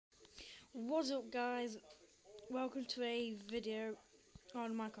What's up, guys? Welcome to a video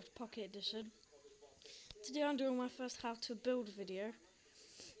on Minecraft Pocket Edition. Today I'm doing my first how to build video.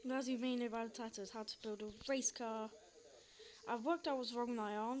 And as you may know by the title, it's how to build a race car. I've worked out what's wrong with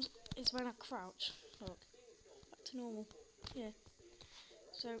my arms. It's when I crouch. Look, back to normal. Yeah.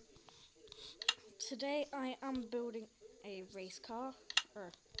 So today I am building a race car.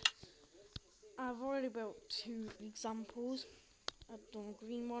 I've already built two examples. I've done a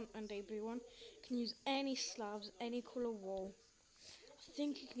green one and a blue one. You can use any slabs, any colour wall. I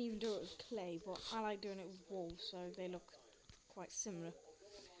think you can even do it with clay, but I like doing it with wool, so they look quite similar.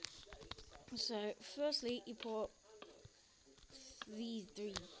 So firstly, you put these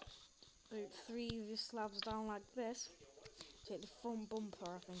three of your slabs down like this. Take the front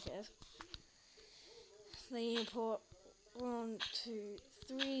bumper, I think it is. Then you put 1, 2,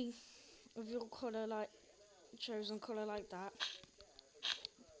 3 of your colour, like chosen colour, like that.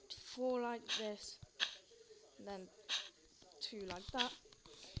 4 like this, and then 2 like that.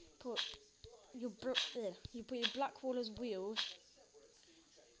 You put your black wall as wheels.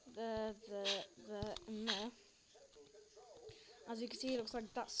 There, and there. As you can see, it looks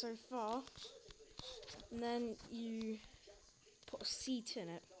like that so far. And then you put a seat in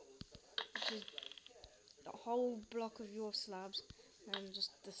it, which is the whole block of your slabs, and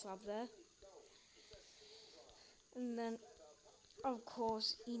just the slab there. And then, of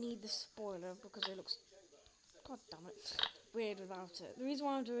course, you need the spoiler because it looks, god damn it, weird without it. The reason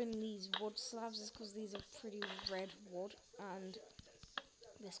why I'm doing these wood slabs is because these are pretty red wood, and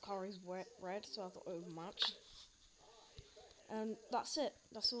this car is red, so I thought it would match. And that's it.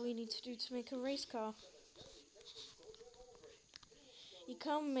 That's all you need to do to make a race car. You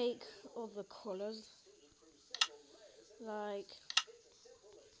can make other colours, like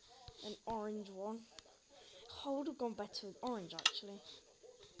an orange one. I would have gone better with orange, actually.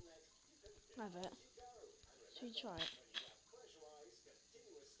 I bet. Should we try it?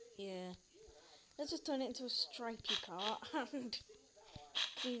 Yeah. Let's just turn it into a stripy car, and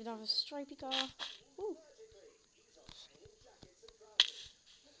we even have a stripy car. Woo.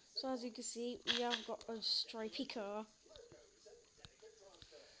 So as you can see, we have got a stripy car.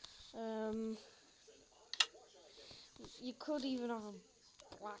 You could even have a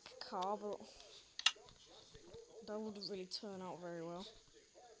black car, but that wouldn't really turn out very well.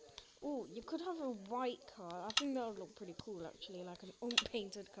 Oh, you could have a white car. I think that would look pretty cool, actually, like an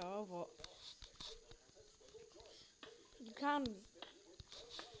unpainted car, but you can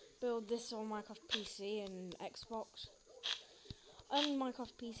build this on Minecraft PC and Xbox. On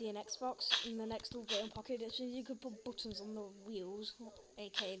Minecraft PC and Xbox, in the next update on Pocket Edition, you could put buttons on the wheels,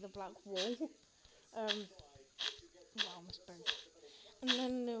 aka the black wall. Well, almost both. And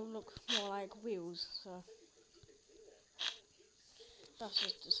then they'll look more like wheels, so that's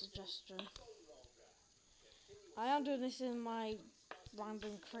just a suggestion. I am doing this in my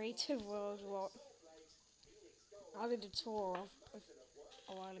random creative world, what I did a tour of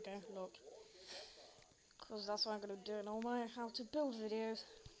a while ago, look. Because that's what I'm going to do in all my how to build videos.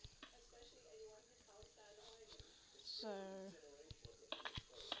 So,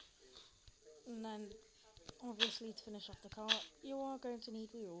 and then obviously to finish off the car, you are going to need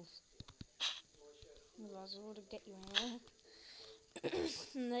wheels. Otherwise it wouldn't get you anywhere.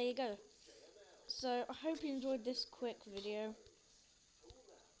 And there you go. So I hope you enjoyed this quick video.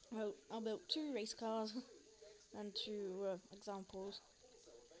 Well, I built 2 race cars and 2 examples.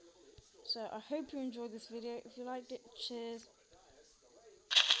 So I hope you enjoyed this video. If you liked it, cheers.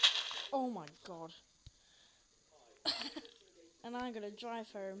 Oh my god. And I'm gonna drive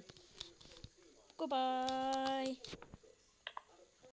home. Goodbye.